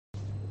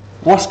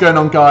What's going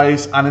on,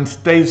 guys? And in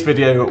today's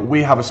video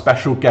we have a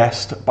special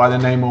guest by the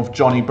name of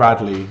Jonny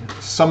Bradley.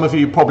 Some of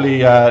you probably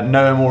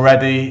know him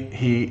already.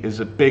 He is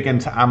big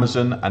into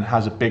Amazon and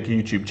has a big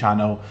YouTube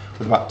channel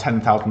with about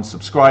 10,000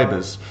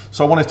 subscribers.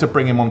 So I wanted to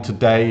bring him on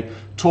today,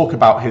 talk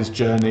about his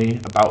journey,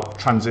 about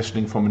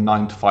transitioning from a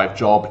 9-to-5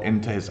 job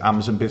into his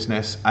Amazon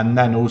business, and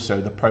then also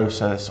the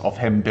process of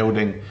him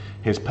building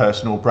his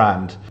personal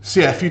brand.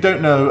 So yeah, if you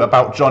don't know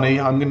about Jonny,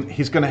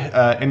 he's going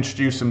to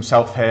introduce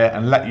himself here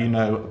and let you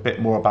know a bit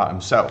more about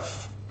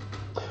himself.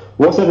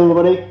 What's up,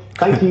 everybody?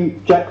 Thank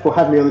you, Jack, for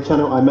having me on the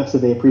channel. I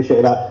massively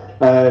appreciate that.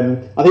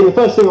 I think the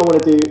first thing I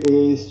want to do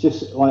is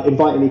just like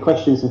invite any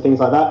questions and things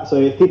like that. So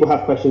if people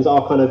have questions,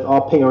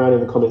 I'll ping around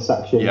in the comment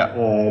section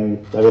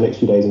over the next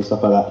few days and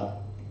stuff like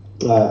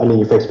that, and in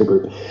your Facebook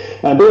group.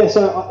 But yeah,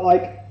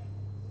 so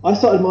I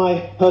started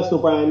my personal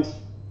brand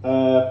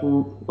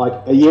like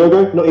a year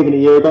ago, not even a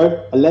year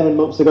ago, 11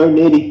 months ago,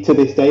 nearly to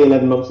this day,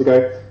 11 months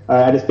ago,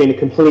 and it's been a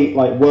complete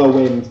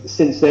whirlwind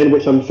since then,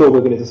 which I'm sure we're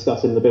going to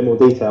discuss in a bit more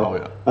detail. Oh,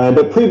 yeah.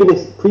 But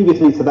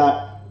previously to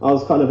that, I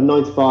was kind of a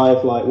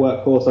 9-to-5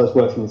 workforce. I was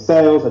working in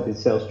sales, I did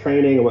sales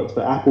training, I worked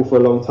for Apple for a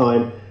long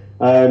time,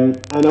 and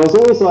I was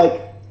always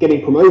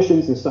getting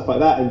promotions and stuff like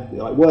that,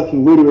 and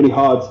working really, really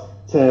hard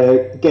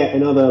to get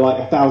another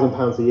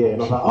 £1,000 a year,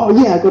 and I was like,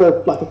 oh yeah, I got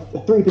a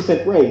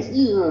 3% raise.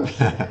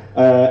 Yeah.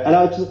 And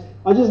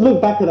I just look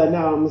back at that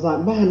now and I was like,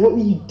 man, what were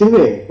you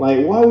doing? Why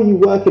were you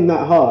working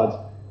that hard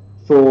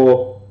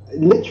for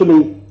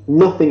literally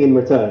nothing in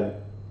return?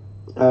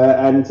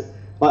 And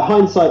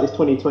hindsight is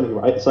 20/20,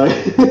 right? So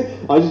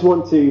I just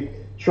want to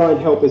try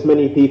and help as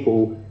many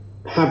people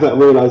have that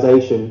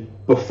realization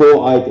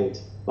before I did,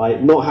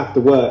 not have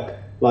to work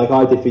like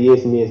I did for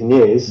years and years and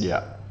years.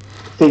 Yeah.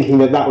 Thinking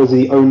that was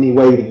the only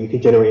way that you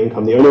could generate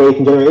income. The only way you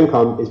can generate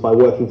income is by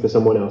working for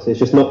someone else. It's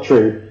just not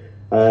true.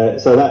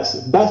 So that's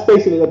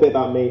basically a little bit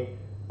about me.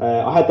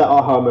 I had that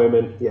aha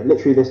moment,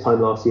 literally this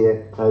time last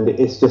year, and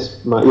it's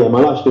just my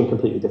life's been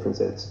completely different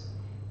since.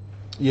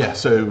 Yeah.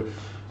 So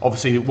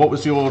obviously, what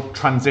was your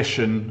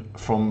transition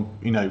from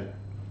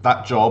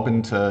that job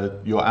into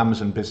your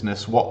Amazon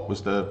business? What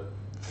was the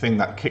thing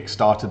that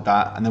kick-started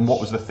that, and then what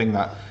was the thing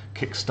that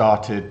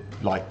kick-started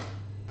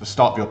the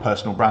start of your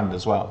personal brand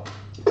as well?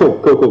 Cool.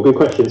 Good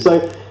question. So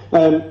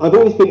I've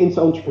always been into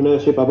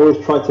entrepreneurship. I've always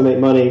tried to make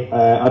money.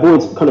 I've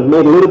always kind of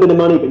made a little bit of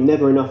money, but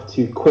never enough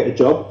to quit a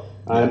job.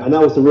 And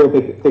that was the real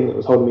big thing that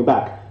was holding me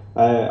back.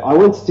 I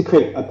wanted to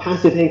create a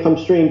passive income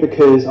stream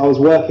because I was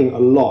working a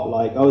lot.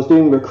 I was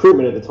doing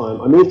recruitment at the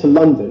time. I moved to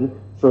London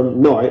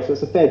from Norwich, so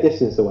it's a fair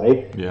distance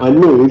away. Yeah. I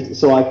moved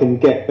so I can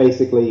get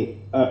basically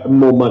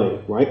more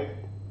money, right?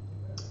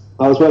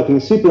 I was working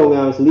super long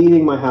hours,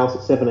 leaving my house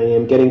at 7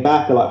 a.m., getting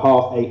back at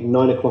 8:30,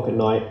 9 o'clock at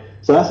night.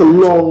 So that's a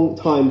long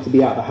time to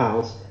be out of the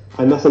house,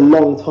 and that's a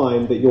long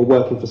time that you're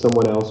working for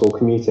someone else or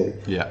commuting.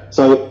 Yeah.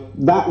 So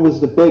that was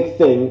the big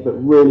thing that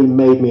really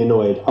made me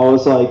annoyed. I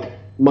was like,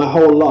 my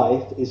whole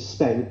life is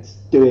spent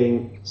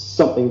doing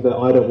something that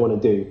I don't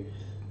want to do.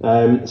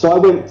 So I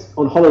went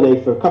on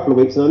holiday for a couple of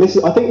weeks, and I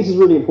think this is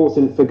really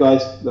important for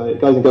guys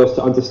and girls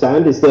to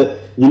understand, is that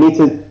you need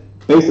to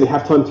basically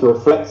have time to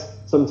reflect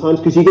sometimes,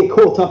 because you get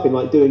caught up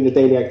in doing the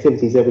daily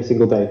activities every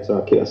single day. Sorry,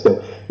 I keep that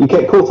still. You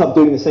get caught up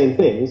doing the same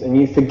things, and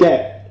you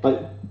forget,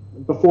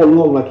 before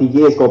long, a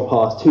year's gone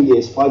past, 2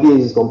 years, 5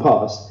 years has gone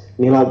past,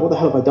 and you're like, what the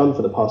hell have I done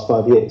for the past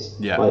 5 years?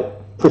 Yeah.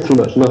 Pretty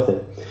much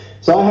nothing.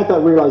 So I had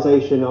that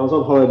realization. I was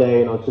on holiday,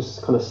 and I was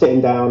just kind of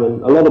sitting down,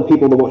 and a lot of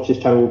people that watch this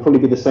channel will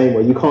probably be the same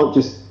way. You can't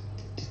just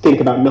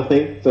think about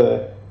nothing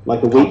for a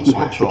week. You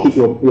have to keep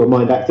your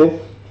mind active.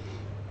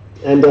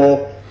 And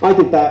I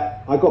did that.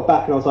 I got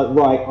back and I was like,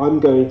 right, I'm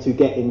going to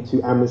get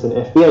into Amazon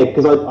FBA,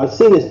 because I'd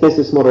seen this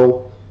business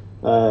model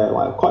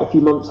quite a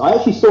few months. I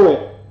actually saw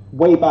it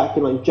way back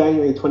in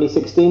January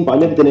 2016, but I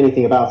never did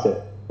anything about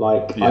it.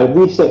 I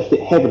researched it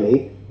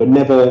heavily, but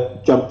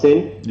never jumped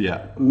in.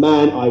 Yeah.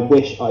 Man, I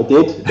wish I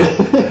did.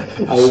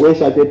 I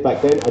wish I did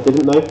back then. I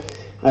didn't know.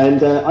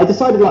 And I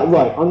decided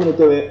right, I'm going to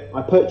do it.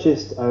 I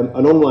purchased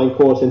an online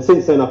course, and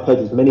since then I've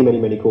purchased many, many,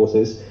 many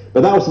courses.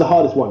 But that was the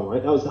hardest one,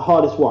 right? That was the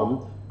hardest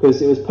one,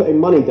 because it was putting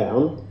money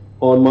down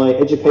on my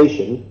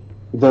education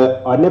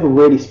that I'd never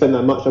really spent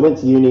that much. I went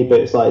to uni, but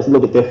it's a little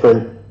bit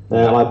different.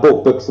 I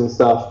bought books and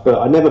stuff, but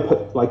I never put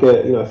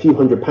a few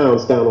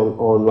 £100s down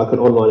on an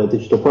online or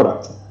digital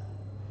product.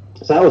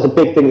 So that was a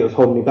big thing that was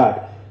holding me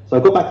back. So I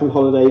got back from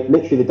holiday.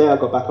 Literally the day I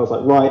got back, I was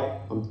like, right,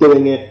 I'm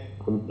doing it.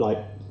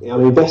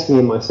 I'm investing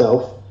in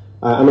myself.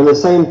 And on the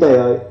same day,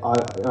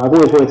 I've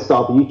always wanted to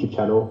start up a YouTube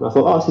channel. And I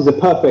thought,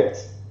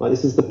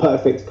 this is the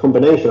perfect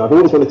combination. I've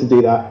always wanted to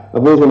do that.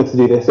 I've always wanted to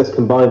do this. Let's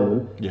combine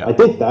them. Yeah. I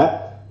did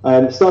that.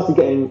 Started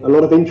getting a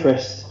lot of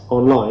interest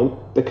online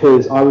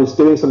because I was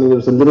doing something that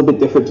was a little bit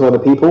different to other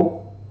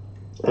people.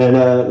 And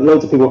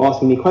loads of people were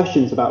asking me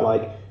questions about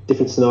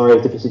different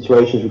scenarios, different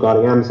situations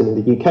regarding Amazon in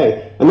the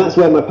UK. And that's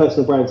where my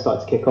personal brand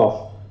started to kick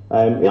off.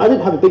 I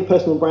didn't have a big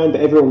personal brand,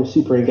 but everyone was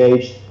super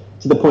engaged,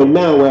 to the point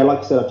now where, like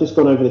I said, I've just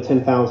gone over the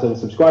 10,000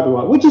 subscriber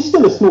mark, which is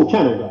still a small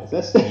channel, guys.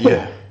 That's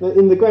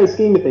in the grand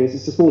scheme of things,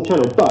 it's a small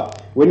channel,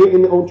 but when you're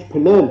in the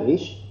entrepreneur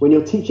niche, when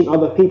you're teaching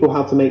other people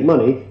how to make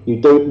money,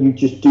 you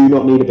just do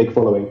not need a big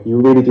following.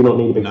 You really do not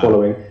need a big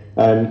following.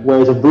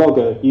 Whereas a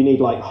vlogger, you need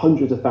like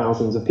hundreds of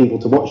thousands of people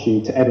to watch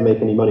you to ever make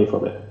any money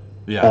from it.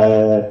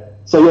 Yeah.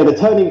 So yeah,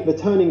 the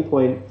turning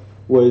point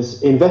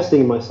was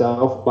investing in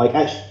myself, like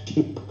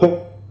actually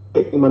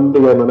putting my money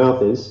where my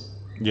mouth is.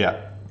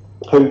 Yeah.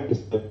 I'm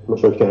not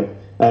sure if you can.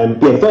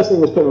 Yeah, the first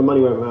thing was putting my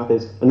money where my mouth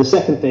is, and the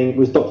second thing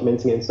was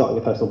documenting it and starting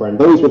a personal brand.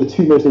 Those were the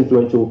two most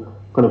influential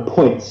kind of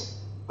points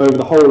over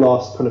the whole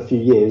last kind of few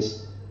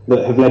years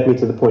that have led me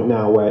to the point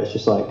now where it's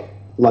just like,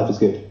 life is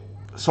good.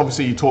 So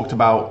obviously you talked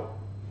about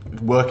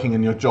working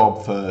in your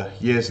job for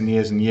years and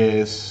years and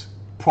years,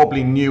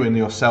 probably knew in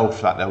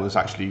yourself that there was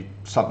actually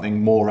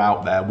something more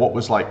out there. What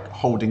was like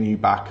holding you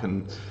back,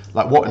 and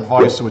like what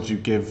advice would you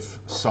give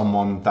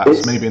someone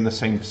that's maybe in the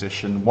same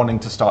position, wanting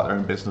to start their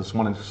own business,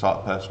 wanting to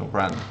start a personal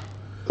brand?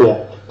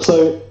 Yeah,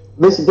 so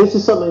this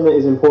is something that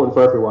is important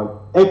for everyone.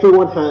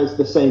 Everyone has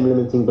the same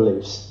limiting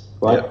beliefs,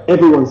 right? Yeah.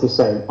 Everyone's the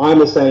same. I'm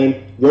the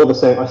same, you're the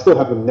same, I still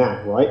have them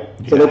now, right?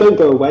 So they don't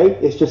go away,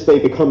 it's just they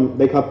become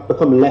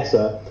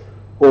lesser,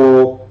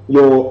 or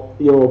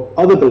your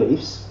other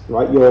beliefs,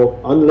 right, your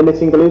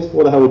unlimiting beliefs,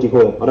 what the hell would you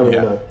call it? I don't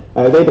really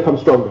know. They become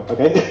stronger,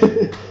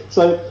 okay?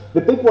 So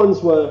the big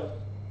ones were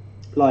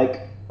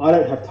like, I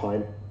don't have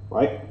time,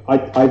 right? I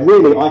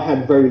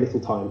had very little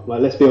time.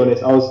 Like, let's be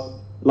honest, I was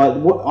like,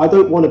 I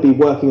don't want to be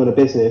working on a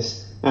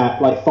business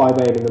at like 5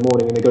 a.m. in the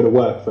morning and then go to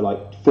work for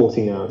like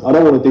 14 hours. I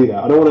don't want to do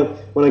that. I don't want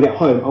to, when I get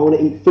home, I want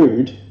to eat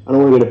food and I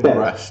want to go to bed.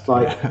 Rest.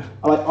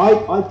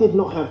 I did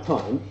not have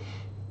time.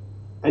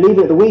 And even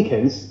at the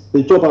weekends,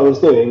 the job I was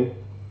doing,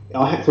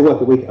 I had to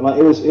work at weekend. Like,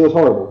 it was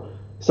horrible.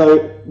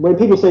 So when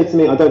people say to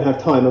me, I don't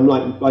have time, I'm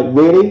like,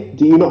 really?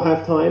 Do you not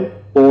have time?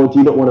 Or do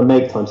you not want to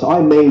make time? So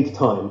I made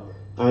time.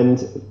 And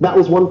that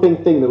was one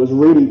thing that was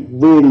really,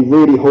 really,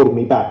 really holding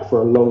me back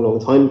for a long,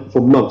 long time,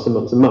 for months and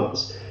months and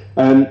months.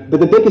 But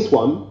the biggest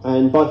one,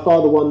 and by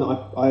far the one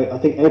that I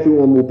think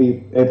everyone will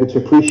be able to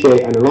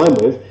appreciate and align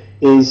with,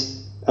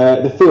 is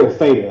the fear of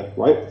failure,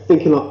 right?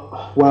 Thinking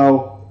like,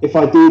 well, if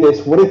I do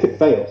this, what if it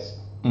fails?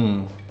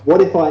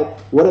 What if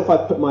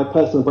I put my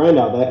personal brand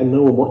out there and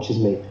no one watches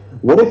me?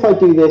 What if I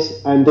do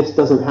this and this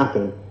doesn't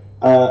happen?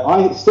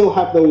 I still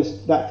have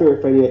that fear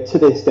of failure to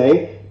this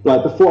day.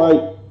 Like, before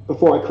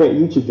I create a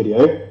YouTube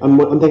video,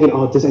 I'm thinking,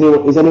 oh, is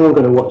anyone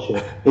going to watch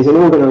it? Is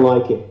anyone going to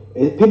like it?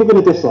 Is people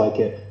going to dislike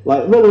it?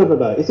 Like, no.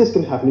 Is this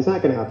going to happen? Is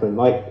that going to happen?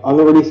 Like, I'm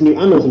going to release a new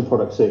Amazon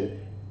product soon.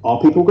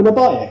 Are people going to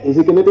buy it? Is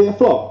it going to be a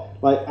flop?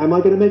 Like, am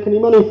I going to make any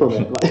money from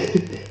it? Like,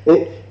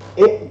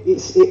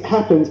 it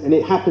happens, and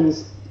it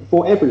happens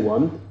for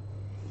everyone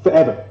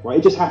forever, right?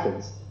 It just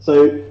happens.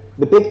 So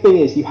the big thing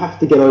is, you have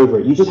to get over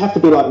it. You just have to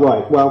be like,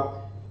 right,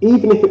 well,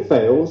 even if it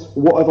fails,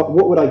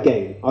 what would I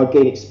gain? I'd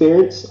gain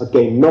experience, I'd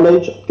gain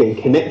knowledge, I'd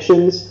gain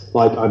connections,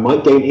 like I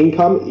might gain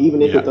income,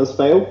 even if it does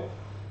fail.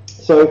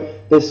 So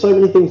there's so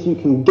many things you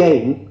can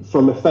gain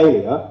from a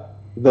failure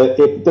that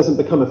it doesn't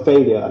become a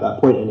failure at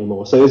that point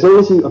anymore. So as long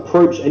as you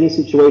approach any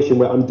situation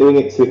where I'm doing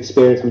it to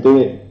experience, I'm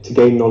doing it to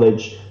gain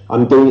knowledge,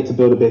 I'm doing it to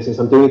build a business,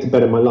 I'm doing it to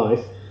better my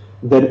life,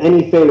 then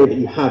any failure that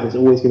you have is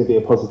always going to be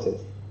a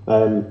positive.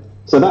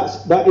 So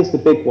that is the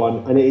big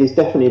one, and it is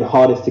definitely the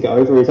hardest to get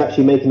over, is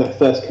actually making that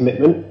first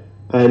commitment.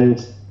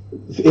 And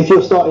if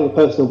you're starting a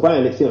personal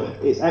brand,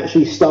 it's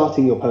actually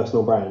starting your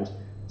personal brand.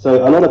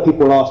 So a lot of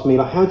people ask me,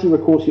 like, how do you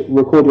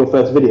record your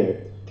first video?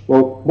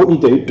 Well, what you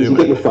do is you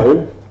get your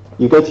phone,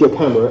 you go to your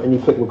camera, and you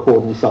click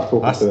record, and you start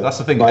talking to it. That's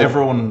the thing. Like,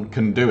 everyone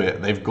can do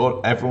it.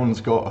 Everyone's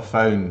got a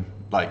phone.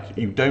 Like,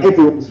 you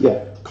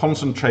don't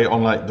concentrate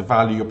on like the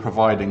value you're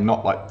providing,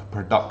 not like the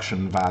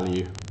production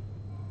value.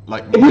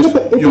 Like, if you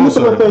look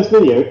at my first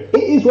video, it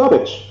is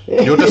rubbish.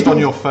 You're just on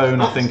your phone,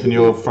 I think, in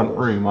your front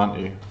room, aren't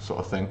you? Sort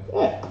of thing.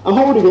 Yeah, I'm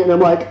holding it and I'm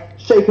like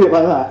shaking it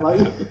like that. Like,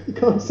 you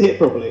can't see it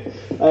properly.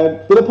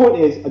 But the point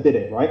is, I did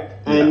it, right?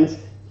 And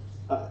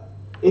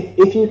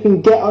if you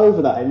can get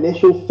over that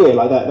initial fear,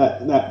 like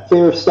that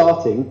fear of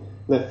starting,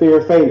 that fear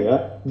of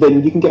failure,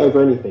 then you can get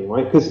over anything,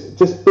 right? Because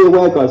just be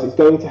aware, guys, it's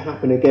going to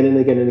happen again and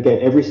again and again,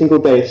 every single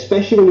day,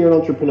 especially when you're an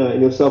entrepreneur and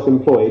you're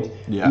self-employed.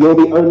 You're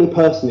the only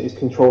person that is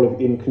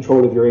in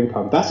control of your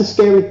income. That's a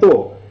scary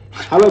thought.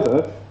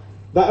 However,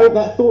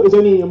 that thought is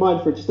only in your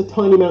mind for just a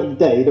tiny amount of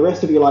the day. The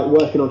rest of you are like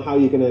working on how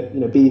you're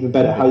going to be even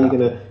better, how you're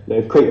going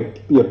to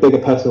create a bigger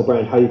personal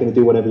brand, how you're going to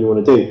do whatever you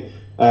want to do.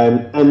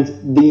 And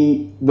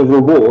the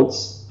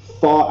rewards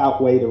far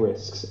outweigh the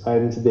risks,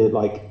 and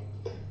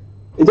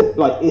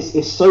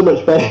it's so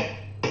much better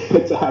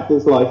to have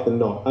this life than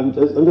not. I'm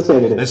just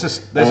saying it is.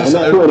 And that's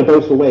not in a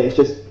boastful way. It's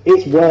just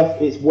it's worth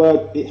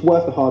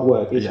the hard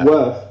work. It's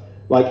worth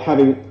like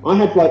having. I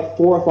had like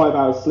 4 or 5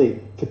 hours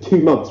sleep for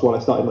 2 months while I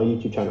started my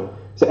YouTube channel.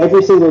 So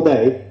every single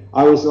day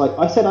I was like,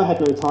 I said I had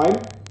no time.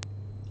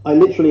 I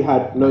literally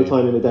had no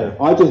time in the day.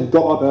 I just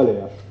got up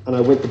earlier and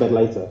I went to bed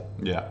later.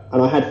 Yeah.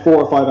 And I had 4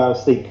 or 5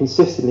 hours sleep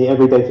consistently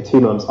every day for 2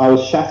 months. I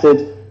was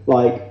shattered.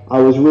 Like, I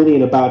was really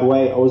in a bad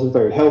way. I wasn't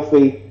very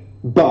healthy.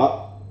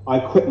 But I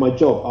quit my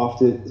job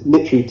after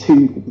literally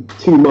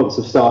two months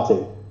of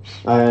starting.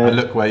 And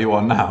look where you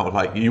are now.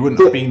 Like, you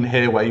wouldn't have been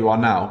here where you are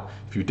now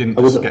if you didn't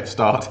just get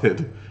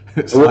started.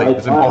 It's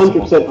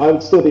impossible. 100%. I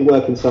would still be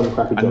working some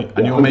crappy job.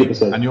 And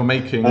you're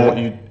making what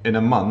you in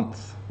a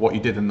month, what you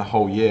did in the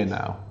whole year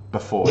now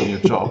before in your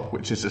job,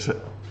 which is just like,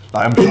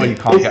 I'm sure you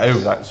can't get over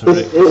that.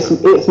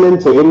 It's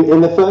mental.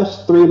 In the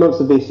first 3 months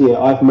of this year,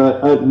 I've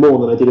earned more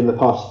than I did in the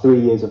past 3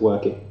 years of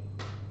working.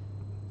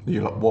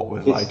 You're like, what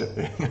was I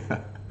doing?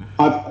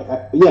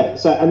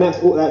 So and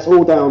that's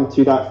all down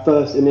to that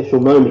first initial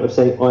moment of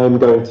saying I'm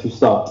going to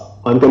start.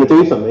 I'm going to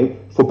do something,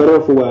 for better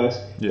or for worse.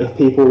 Yeah. If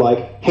people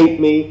like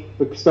hate me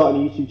for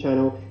starting a YouTube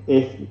channel,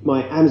 if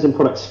my Amazon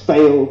products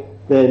fail,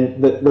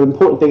 then the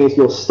important thing is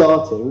you're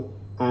starting.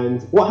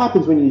 And what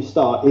happens when you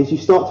start is you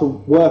start to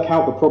work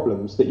out the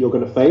problems that you're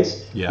going to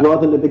face. Yeah.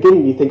 Rather than at the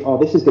beginning you think, oh,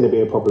 this is going to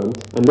be a problem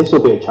and this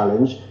will be a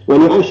challenge.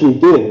 When you're actually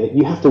doing it,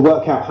 you have to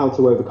work out how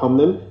to overcome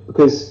them,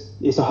 because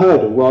it's a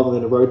hurdle rather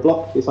than a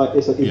roadblock. You've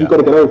got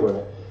to get over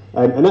it.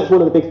 And that's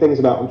one of the big things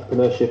about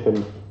entrepreneurship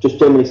and just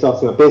generally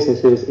starting a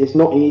business is it's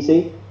not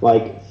easy.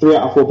 Like 3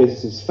 out of 4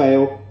 businesses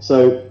fail.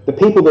 So the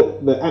people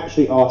that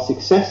actually are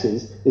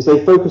successes is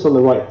they focus on the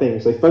right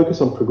things. They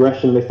focus on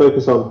progression. They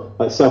focus on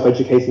like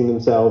self-educating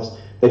themselves.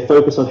 They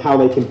focus on how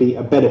they can be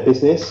a better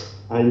business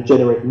and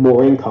generate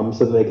more income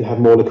so that they can have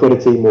more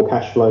liquidity, more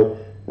cash flow,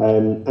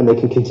 and they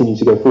can continue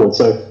to go forward.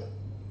 So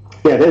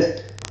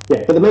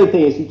but the main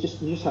thing is you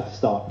just have to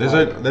start.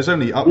 There's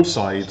only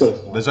upside.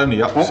 There's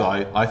only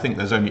upside. I think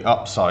there's only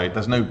upside.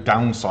 There's no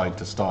downside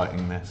to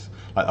starting this,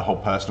 like the whole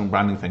personal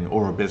branding thing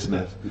or a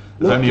business.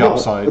 There's only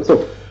upside.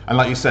 And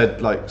like you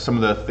said, like some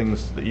of the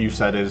things that you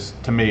said is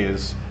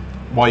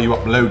why you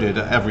uploaded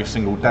every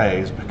single day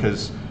is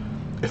because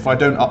if I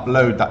don't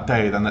upload that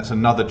day, then that's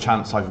another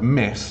chance I've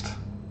missed.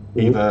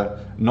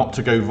 Either not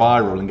to go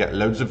viral and get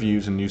loads of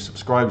views and new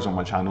subscribers on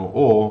my channel,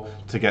 or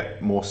to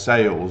get more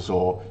sales,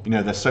 or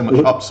there's so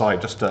much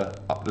upside just to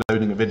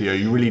uploading a video.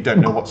 You really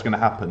don't know what's going to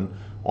happen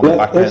on the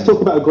back end. Let's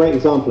talk about a great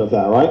example of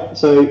that, right?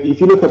 So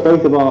if you look at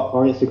both of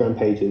our Instagram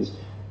pages,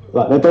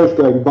 like they're both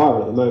going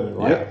viral at the moment,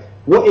 right? Yeah.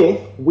 What if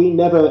we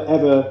never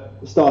ever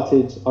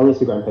started our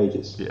Instagram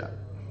pages? Yeah.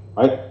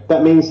 Right?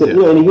 That means that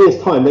in a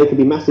year's time they could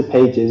be massive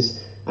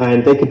pages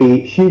and they could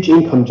be huge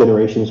income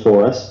generations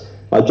for us,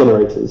 like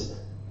generators.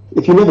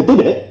 If you never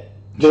did it,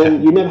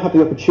 then you never have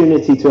the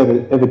opportunity to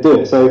ever do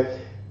it. So,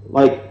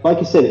 like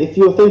I said, if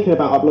you're thinking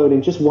about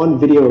uploading just one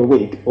video a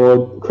week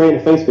or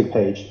creating a Facebook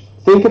page,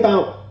 think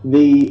about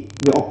the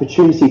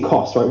opportunity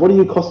cost, right? What are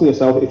you costing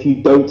yourself if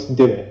you don't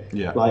do it?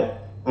 Yeah.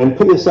 And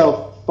put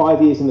yourself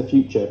 5 years in the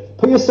future.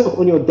 Put yourself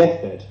on your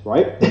deathbed,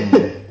 right?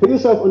 Put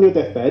yourself on your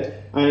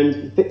deathbed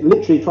and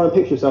literally try and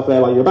picture yourself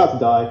there, like you're about to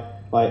die,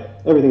 like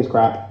everything's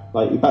crap,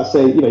 like you're about to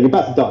say, you're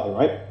about to die,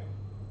 right?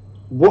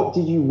 What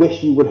do you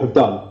wish you would have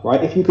done,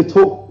 right? If you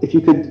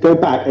could go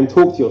back and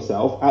talk to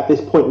yourself at this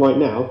point right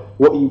now,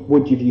 what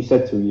would you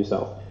said to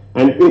yourself?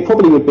 And it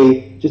probably would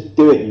be, just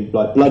do it, you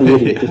bloody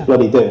idiot, just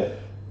bloody do it.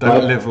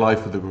 Don't live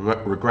life with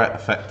regret,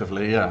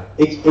 effectively, yeah.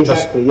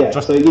 Exactly,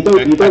 So you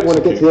don't want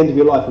to get to the end of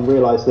your life and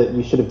realise that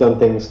you should have done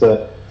things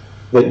that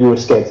you were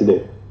scared to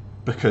do.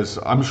 Because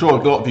I'm sure a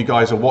lot of you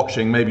guys are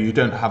watching, maybe you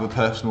don't have a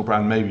personal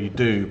brand, maybe you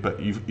do, but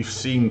you've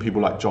seen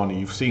people like Jonny,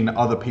 you've seen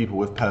other people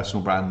with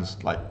personal brands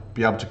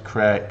be able to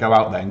go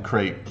out there and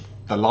create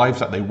the lives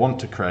that they want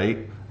to create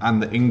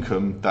and the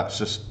income that's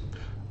just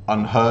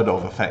unheard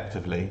of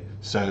effectively.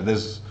 So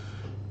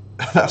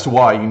that's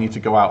why you need to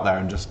go out there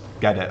and just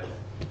get it.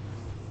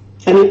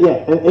 And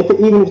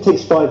even if it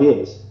takes 5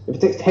 years, if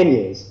it takes 10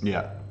 years,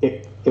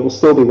 it will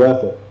still be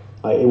worth it.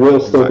 It will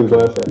still be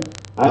worth it.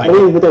 At the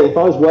end of the day, if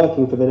I was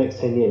working for the next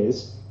 10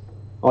 years,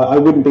 I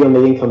wouldn't be on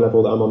the income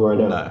level that I'm on right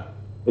now. No.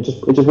 It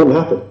just wouldn't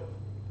happen.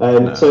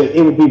 So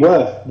it would be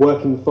worth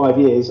working 5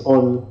 years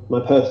on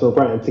my personal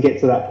brand to get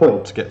to that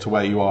point. To get to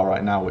where you are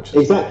right now, which is...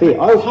 Exactly.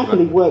 I would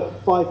happily work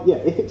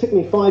if it took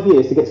me 5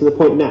 years to get to the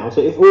point now, so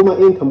if all my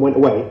income went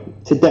away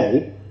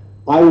today,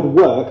 I would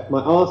work my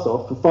arse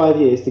off for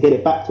 5 years to get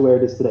it back to where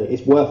it is today.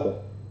 It's worth it.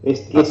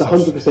 It's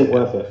 100%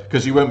 worth it.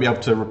 Because you won't be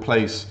able to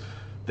replace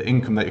the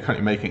income that you're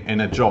currently making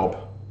in a job,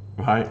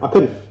 right? I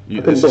couldn't do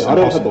it. I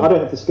don't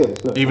have the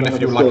skills. No, even if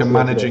you were like a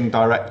managing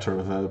director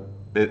of a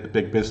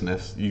big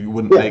business, you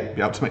wouldn't be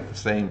able to make the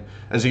same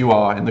as you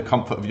are in the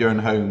comfort of your own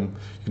home.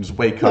 You can just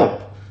wake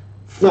up.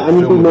 And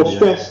you'd be more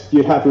stressed.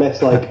 You'd have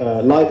less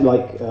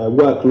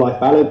work-life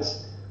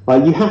balance.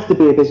 You have to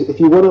be a business. If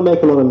you want to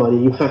make a lot of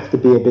money, you have to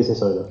be a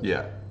business owner.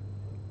 Yeah.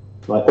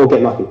 Or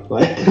get lucky.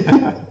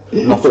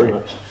 Pretty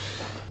much.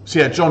 So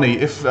yeah, Jonny,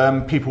 if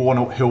people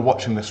who are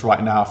watching this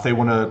right now, if they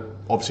want to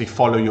obviously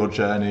follow your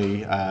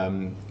journey,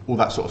 all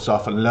that sort of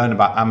stuff, and learn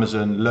about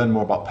Amazon, learn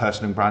more about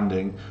personal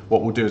branding,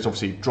 what we'll do is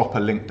obviously drop a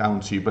link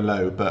down to you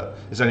below. But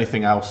is there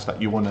anything else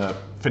that you want to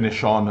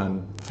finish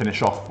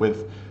off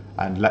with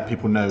and let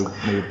people know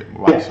maybe a bit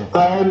more about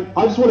something?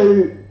 I just want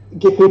to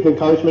give people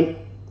encouragement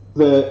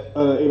that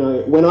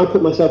when I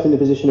put myself in the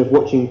position of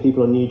watching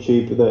people on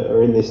YouTube that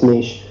are in this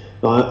niche,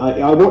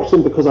 I watch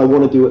them because I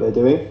want to do what they're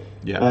doing.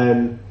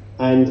 Yeah.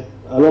 And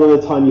a lot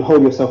of the time you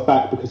hold yourself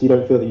back because you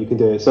don't feel that you can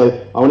do it. So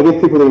I want to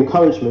give people the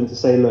encouragement to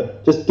say,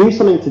 look, just do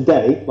something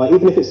today, like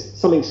even if it's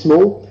something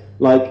small,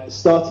 like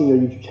starting your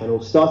YouTube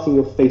channel, starting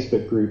your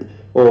Facebook group,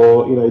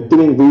 or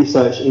doing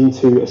research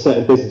into a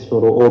certain business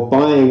model, or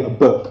buying a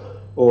book,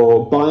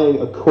 or buying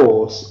a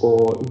course,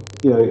 or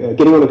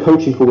getting on a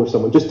coaching call with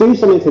someone. Just do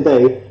something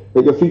today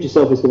that your future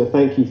self is going to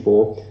thank you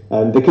for,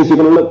 because you're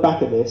going to look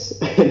back at this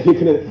and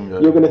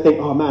you're going to think,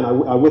 oh man,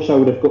 I wish I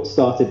would have got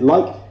started.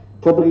 Like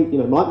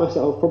like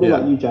myself, probably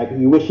like you, Jag.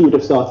 You wish you would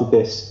have started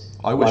this.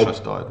 I wish I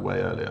started way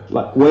earlier.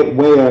 Like way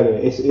earlier.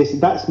 It's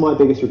that's my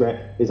biggest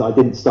regret, is I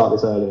didn't start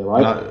this earlier,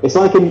 right? No. It's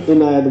like in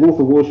The Wolf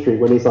of Wall Street,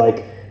 when he's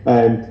like,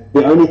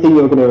 the only thing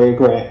you're going to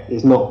regret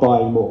is not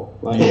buying more.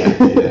 Like,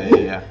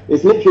 yeah.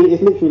 It's literally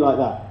like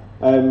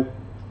that.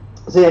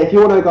 So yeah, if you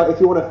want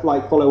to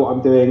like follow what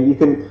I'm doing, you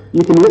can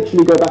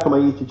literally go back on my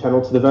YouTube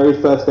channel to the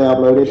very first day I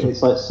uploaded.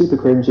 It's like super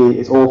cringy.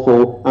 It's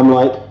awful. I'm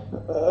like,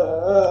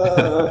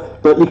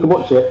 but you can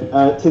watch it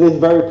to this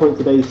very point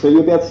today. So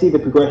you'll be able to see the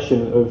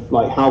progression of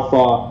like how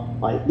far,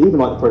 like even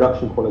like the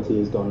production quality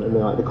has gone, and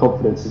like the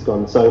confidence has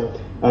gone. So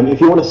if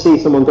you want to see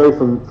someone go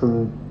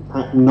from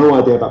no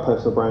idea about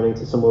personal branding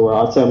to somewhere where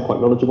I'd say I'm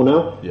quite knowledgeable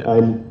now,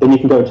 then you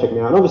can go and check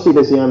me out. And obviously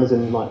there's the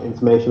Amazon like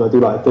information. I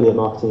do like affiliate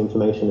marketing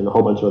information and a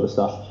whole bunch of other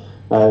stuff.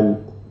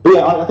 But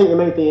yeah, I think the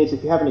main thing is,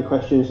 if you have any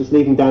questions, just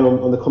leave them down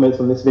on the comments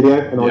on this video,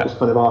 and I'll just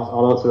kind of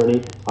I'll answer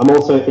any. I'm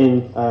also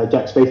in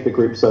Jack's Facebook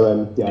group, so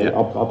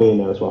I'll be in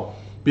there as well.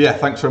 But yeah,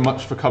 thanks very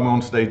much for coming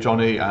on today,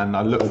 Jonny, and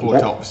I look forward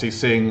to obviously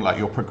seeing like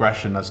your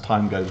progression as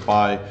time goes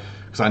by,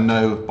 because I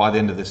know by the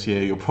end of this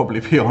year you'll probably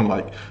be on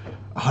like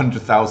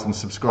 100,000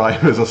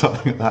 subscribers or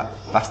something like that.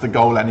 That's the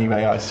goal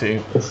anyway, I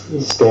assume.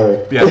 It's scary.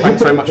 But yeah,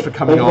 thanks very much for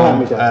coming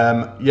on.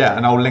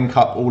 And I'll link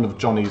up all of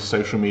Jonny's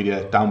social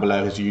media down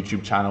below, his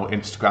YouTube channel,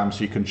 Instagram,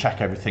 so you can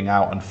check everything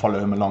out and follow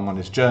him along on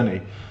his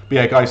journey. But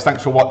yeah, guys,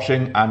 thanks for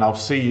watching, and I'll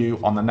see you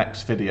on the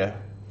next video.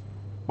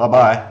 Bye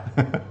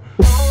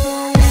bye.